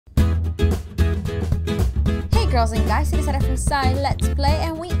girls and guys, it is Zaira from ZaiLetsPlay,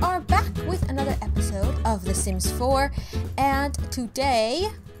 and we are back with another episode of The Sims 4. And today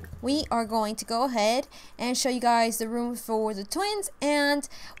we are going to go ahead and show you guys the room for the twins, and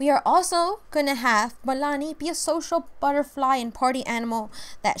we are also gonna have Milani be a social butterfly and party animal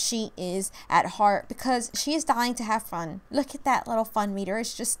that she is at heart, because she is dying to have fun. Look at that little fun meter,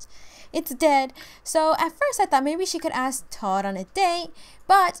 it's dead. So at first I thought maybe she could ask Todd on a date,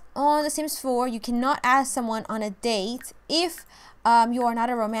 but on The Sims 4 you cannot ask someone on a date if you are not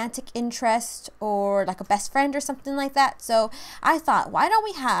a romantic interest or like a best friend or something like that. So I thought, why don't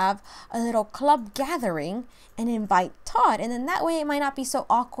we have a little club gathering and invite Todd, and then that way it might not be so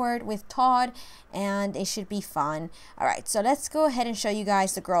awkward with Todd and it should be fun. Alright, so let's go ahead and show you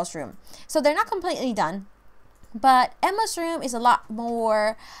guys the girls' room. So they're not completely done, but Emma's room is a lot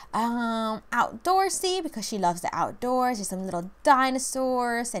more outdoorsy because she loves the outdoors. There's some little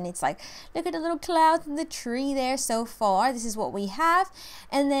dinosaurs, and it's like, look at the little clouds in the tree there so far. This is what we have.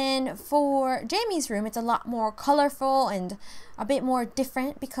 And then for Jamie's room, it's a lot more colorful and a bit more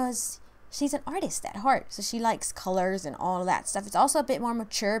different because she's an artist at heart, so she likes colors and all of that stuff. It's also a bit more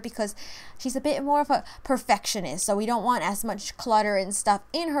mature because she's a bit more of a perfectionist, so we don't want as much clutter and stuff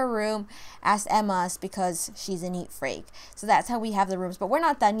in her room as Emma's because she's a neat freak. So that's how we have the rooms, but we're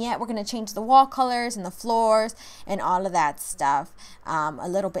not done yet. We're going to change the wall colors and the floors and all of that stuff a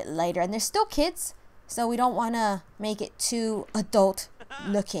little bit later. And they're still kids, so we don't want to make it too adult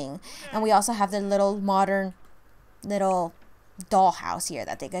looking. And we also have the little modern little dollhouse here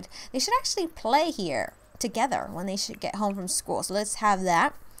that they should actually play here together when they should get home from school. So let's have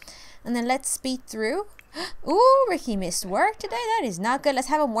that, and then let's speed through. Ooh, Ricky missed work today. That is not good. Let's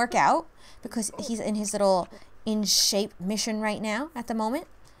have him work out because he's in his little in shape mission right now at the moment.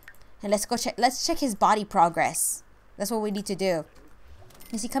 And let's check his body progress. That's what we need to do.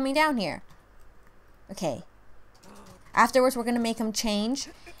 Is he coming down here? Okay, afterwards we're gonna make him change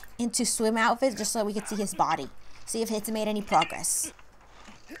into swim outfits just so we can see his body. See if it's made any progress.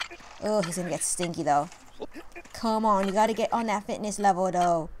 Oh, he's gonna get stinky though. Come on, you gotta get on that fitness level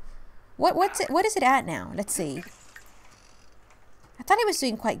though. What is it at now? Let's see. I thought he was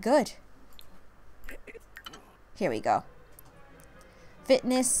doing quite good. Here we go.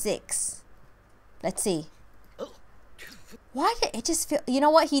 Fitness 6. Let's see. Why did it just feel, you know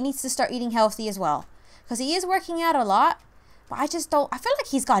what? He needs to start eating healthy as well, because he is working out a lot, but I feel like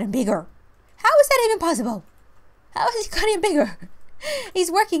he's gotten bigger. How is that even possible? How is he getting bigger?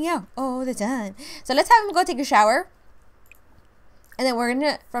 He's working out all the time. So let's have him go take a shower. And then we're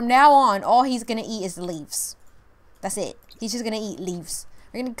gonna, from now on, all he's gonna eat is leaves. That's it. He's just gonna eat leaves.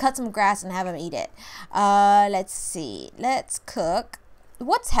 We're gonna cut some grass and have him eat it. Let's see. Let's cook.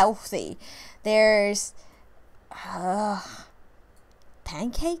 What's healthy? There's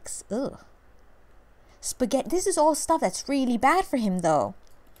pancakes. Ugh. Spaghetti. This is all stuff that's really bad for him though.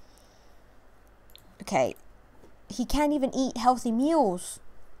 Okay. He can't even eat healthy meals.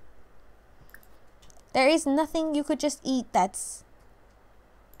 There is nothing you could just eat that's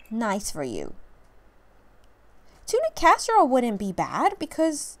nice for you. Tuna casserole wouldn't be bad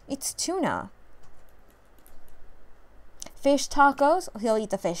because it's tuna. Fish tacos. He'll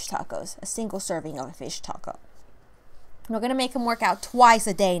eat the fish tacos. A single serving of a fish taco. We're going to make him work out twice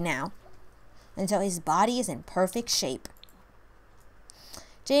a day now until his body is in perfect shape.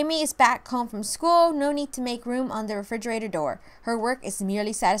 Jamie is back home from school. No need to make room on the refrigerator door. Her work is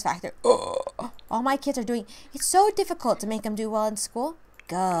merely satisfactory. Ugh. All my kids are doing. It's so difficult to make them do well in school.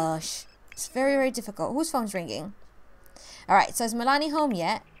 Gosh. It's very, very difficult. Whose phone's ringing? Alright, so is Milani home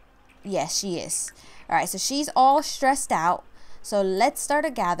yet? Yes, she is. Alright, so she's all stressed out. So let's start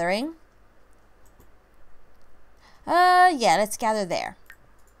a gathering. Yeah, let's gather there.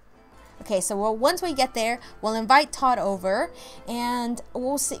 Okay, so once we get there, we'll invite Todd over, and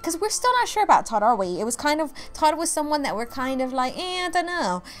we'll see, because we're still not sure about Todd, are we? It was kind of, Todd was someone that we're kind of like, I don't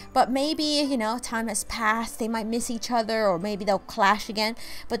know. But maybe, you know, time has passed, they might miss each other, or maybe they'll clash again.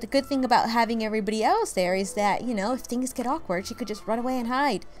 But the good thing about having everybody else there is that, you know, if things get awkward, she could just run away and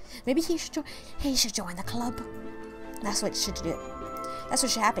hide. Maybe he should join the club. That's what should do. That's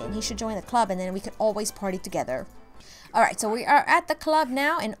what should happen. He should join the club, and then we could always party together. Alright, so we are at the club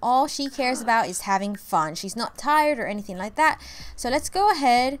now, and all she cares about is having fun. She's not tired or anything like that. So let's go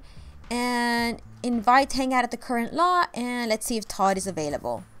ahead and invite hang out at the current lot, and let's see if Todd is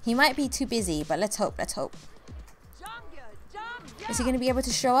available. He might be too busy, but let's hope, let's hope. Is he going to be able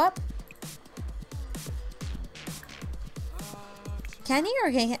to show up? Can he,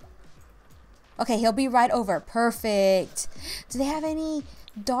 or can he? Okay, he'll be right over. Perfect. Do they have any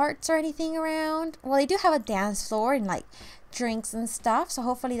darts or anything around? Well, they do have a dance floor and like drinks and stuff, so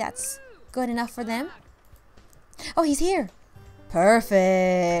hopefully that's good enough for them. Oh, he's here.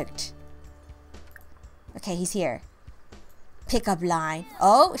 Perfect. Okay, he's here. Pickup line.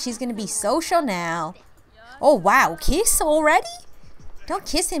 Oh, she's gonna be social now. Oh, wow. Kiss already? Don't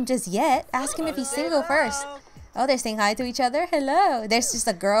kiss him just yet. Ask him if he's single first. Oh, they're saying hi to each other. Hello. There's just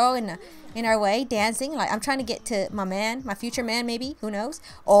a girl in our way dancing. Like, I'm trying to get to my man, my future man, maybe. Who knows?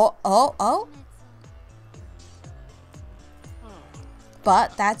 Oh, oh, oh.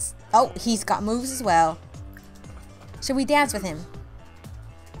 But that's... Oh, he's got moves as well. Should we dance with him?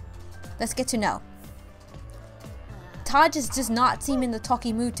 Let's get to know. Todd just does not seem in the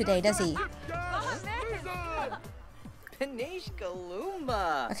talky mood today, does he?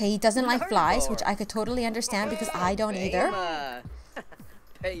 Okay, he doesn't like flies, which I could totally understand because I don't either.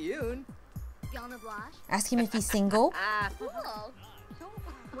 Ask him if he's single.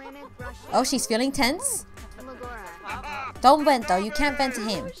 Oh, she's feeling tense. Don't vent though, you can't vent to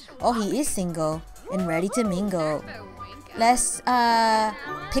him. Oh, he is single and ready to mingle. Let's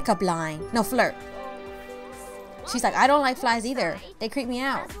pick up line. No, flirt. She's like, I don't like flies either. They creep me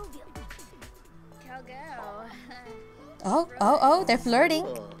out. Oh, oh, oh, they're flirting.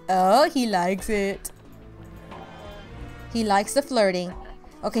 Oh, he likes it. He likes the flirting.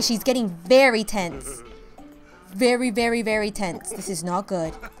 Okay, she's getting very tense. Very, very, very tense. This is not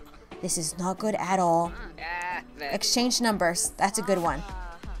good. This is not good at all. Exchange numbers. That's a good one.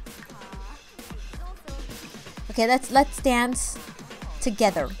 Okay, let's dance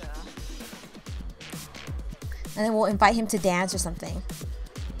together. And then we'll invite him to dance or something.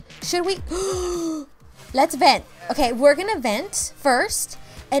 Should we? Let's vent. Okay, we're gonna vent first.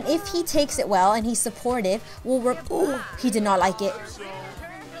 And if he takes it well and he's supportive, he did not like it.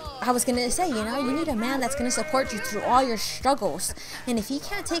 I was gonna say, you know, you need a man that's gonna support you through all your struggles. And if he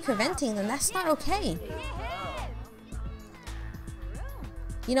can't take her venting, then that's not okay.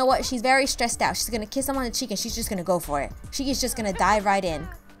 You know what? She's very stressed out. She's gonna kiss him on the cheek and she's just gonna go for it. She is just gonna dive right in.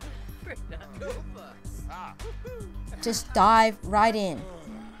 Just dive right in.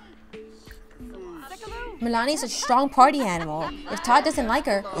 Milani's a strong party animal. If Todd doesn't like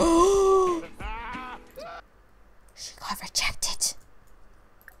her... She got rejected.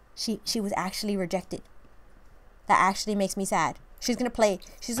 She was actually rejected. That actually makes me sad. She's gonna play.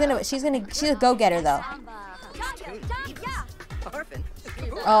 She's a go-getter though.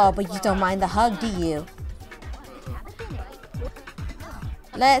 Oh, but you don't mind the hug, do you?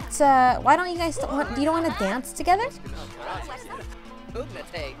 Let's why don't you guys you don't want to dance together?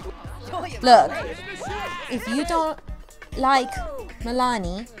 Look, if you don't like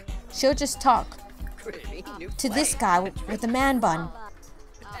Milani, she'll just talk to this guy with the man bun.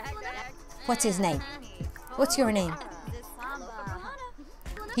 What's his name? What's your name?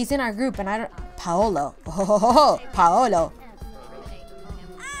 He's in our group and I don't... Paolo. Oh, Paolo.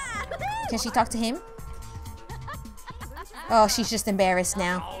 Can she talk to him? Oh, she's just embarrassed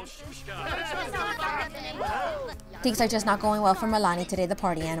now. Things are just not going well for Milani today, the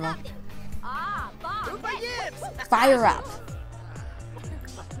party animal. Fire up.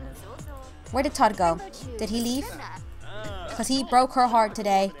 Where did Todd go? Did he leave? Because he broke her heart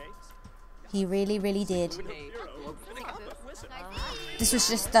today. He really, really did. This was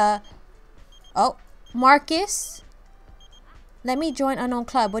just the... Oh, Marcus. Let me join unknown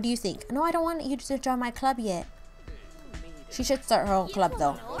club. What do you think? No, I don't want you to join my club yet. She should start her own club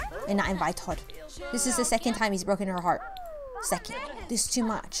though. And not invite Todd. This is the second time he's broken her heart. Second. This is too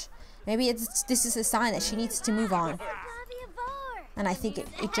much. Maybe this is a sign that she needs to move on. And I think it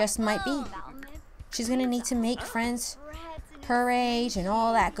just might be. She's gonna need to make friends her age and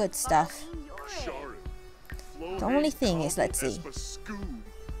all that good stuff. The only thing is, let's see.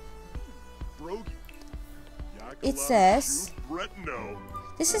 It says,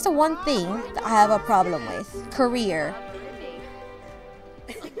 this is the one thing that I have a problem with. Career.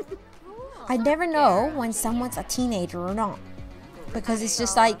 I never know when someone's a teenager or not. Because it's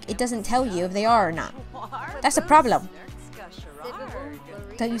just like, it doesn't tell you if they are or not. That's a problem.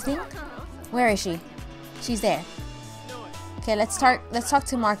 Don't you think? Where is she? She's there. Okay, let's talk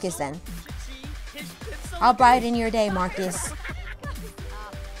to Marcus then. I'll brighten your day, Marcus.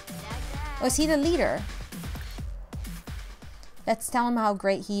 Oh, is he the leader? Let's tell him how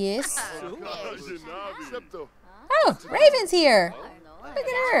great he is. Oh, Raven's here. Look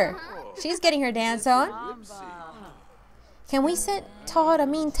at her. She's getting her dance on. Can we send Todd a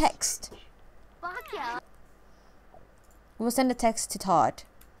mean text? We'll send a text to Todd.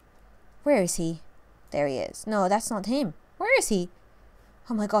 Where is he? There he is. No, that's not him. Where is he?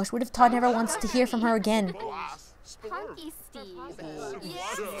 Oh my gosh, what if Todd never wants to hear from her again?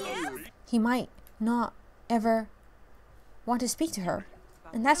 He might not ever want to speak to her.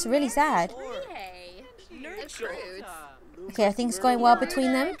 And that's really sad. Okay, are things going well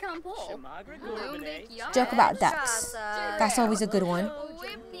between them? Joke about ducks. That's always a good one.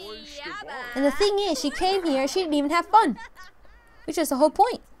 And the thing is, she came here, she didn't even have fun. Which is the whole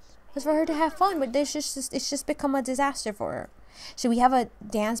point. Was for her to have fun, but it's just become a disaster for her. Should we have a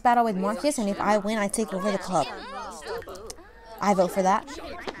dance battle with Marcus? And if I win, I take over the club. I vote for that.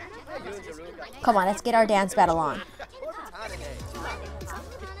 Come on, let's get our dance battle on.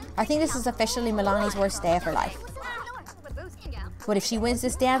 I think this is officially Milani's worst day of her life. But if she wins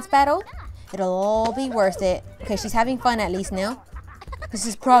this dance battle, it'll all be worth it. Okay, she's having fun at least now. This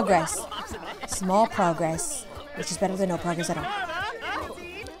is progress. Small progress. Which is better than no progress at all.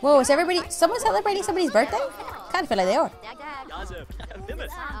 Whoa, is someone celebrating somebody's birthday? Kind of feel like they are.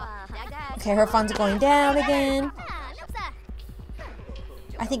 Okay, her funds are going down again.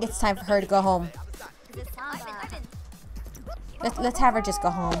 I think it's time for her to go home. Let's have her just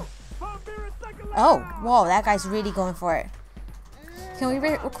go home. Oh, whoa, that guy's really going for it. Can we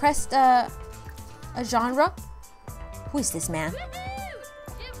request a genre? Who is this man?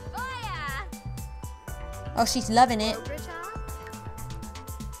 Oh, she's loving it.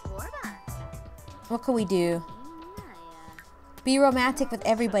 What can we do? Be romantic with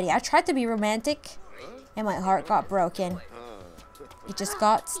everybody. I tried to be romantic and my heart got broken. It just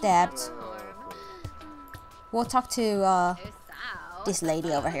got stabbed. We'll talk to this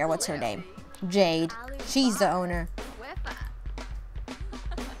lady over here. What's her name? Jade. She's the owner.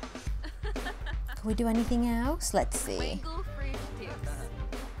 Can we do anything else? Let's see.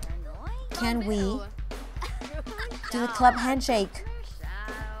 Can we do the club handshake?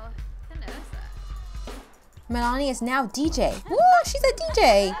 Milani is now DJ. Woo, she's a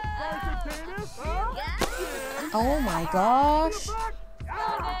DJ. Oh my gosh.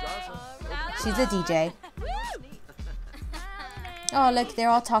 She's a DJ. Oh, look, they're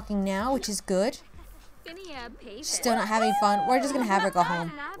all talking now, which is good. She's still not having fun. We're just gonna have her go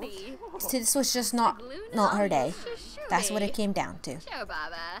home. This was just not her day. That's what it came down to.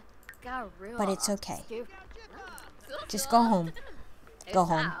 But it's okay. Just go home. Go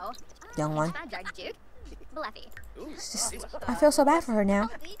home, young one. I feel so bad for her now.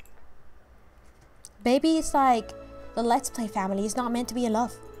 Baby, it's like the Let's Play family is not meant to be in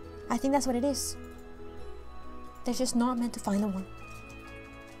love. I think that's what it is. They're just not meant to find the one.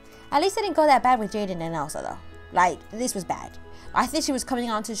 At least it didn't go that bad with Jaden and Elsa though. Like, this was bad. I think she was coming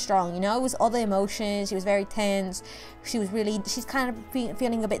on too strong, you know? It was all the emotions. She was very tense. She's kind of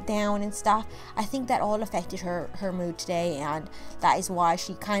feeling a bit down and stuff. I think that all affected her mood today, and that is why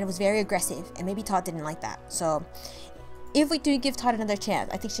she kind of was very aggressive, and maybe Todd didn't like that. So, if we do give Todd another chance,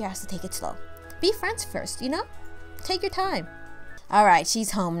 I think she has to take it slow. Be friends first, you know? Take your time. Alright,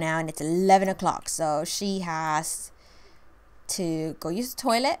 she's home now, and it's 11 o'clock, so she has to go use the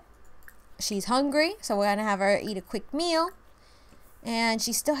toilet. She's hungry, so we're gonna have her eat a quick meal. And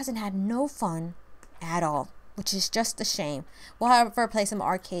she still hasn't had no fun at all, which is just a shame. We'll have her play some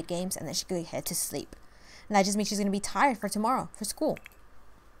arcade games and then she can head to sleep. And that just means she's going to be tired for tomorrow, for school,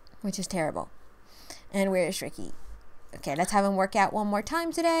 which is terrible. And where is Ricky? Okay, let's have him work out one more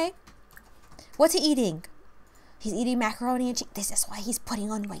time today. What's he eating? He's eating macaroni and cheese. This is why he's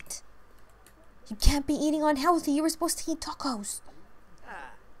putting on weight. You can't be eating unhealthy. You were supposed to eat tacos,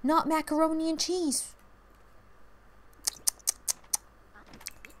 not macaroni and cheese.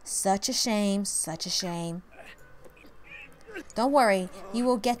 Such a shame, such a shame. Don't worry, you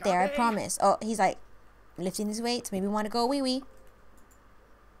will get there, I promise. Oh, he's like lifting his weights. Maybe want to go wee-wee.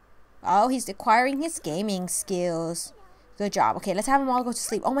 Oh, he's acquiring his gaming skills. Good job. Okay, let's have them all go to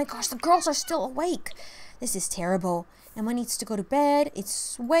sleep. Oh my gosh, the girls are still awake. This is terrible. Emma needs to go to bed.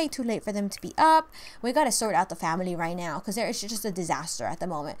 It's way too late for them to be up. We gotta sort out the family right now because it's just a disaster at the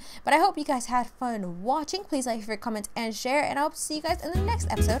moment. But I hope you guys had fun watching. Please like, favorite, comment, and share. And I hope to see you guys in the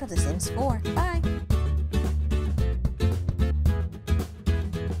next episode of The Sims 4. Bye.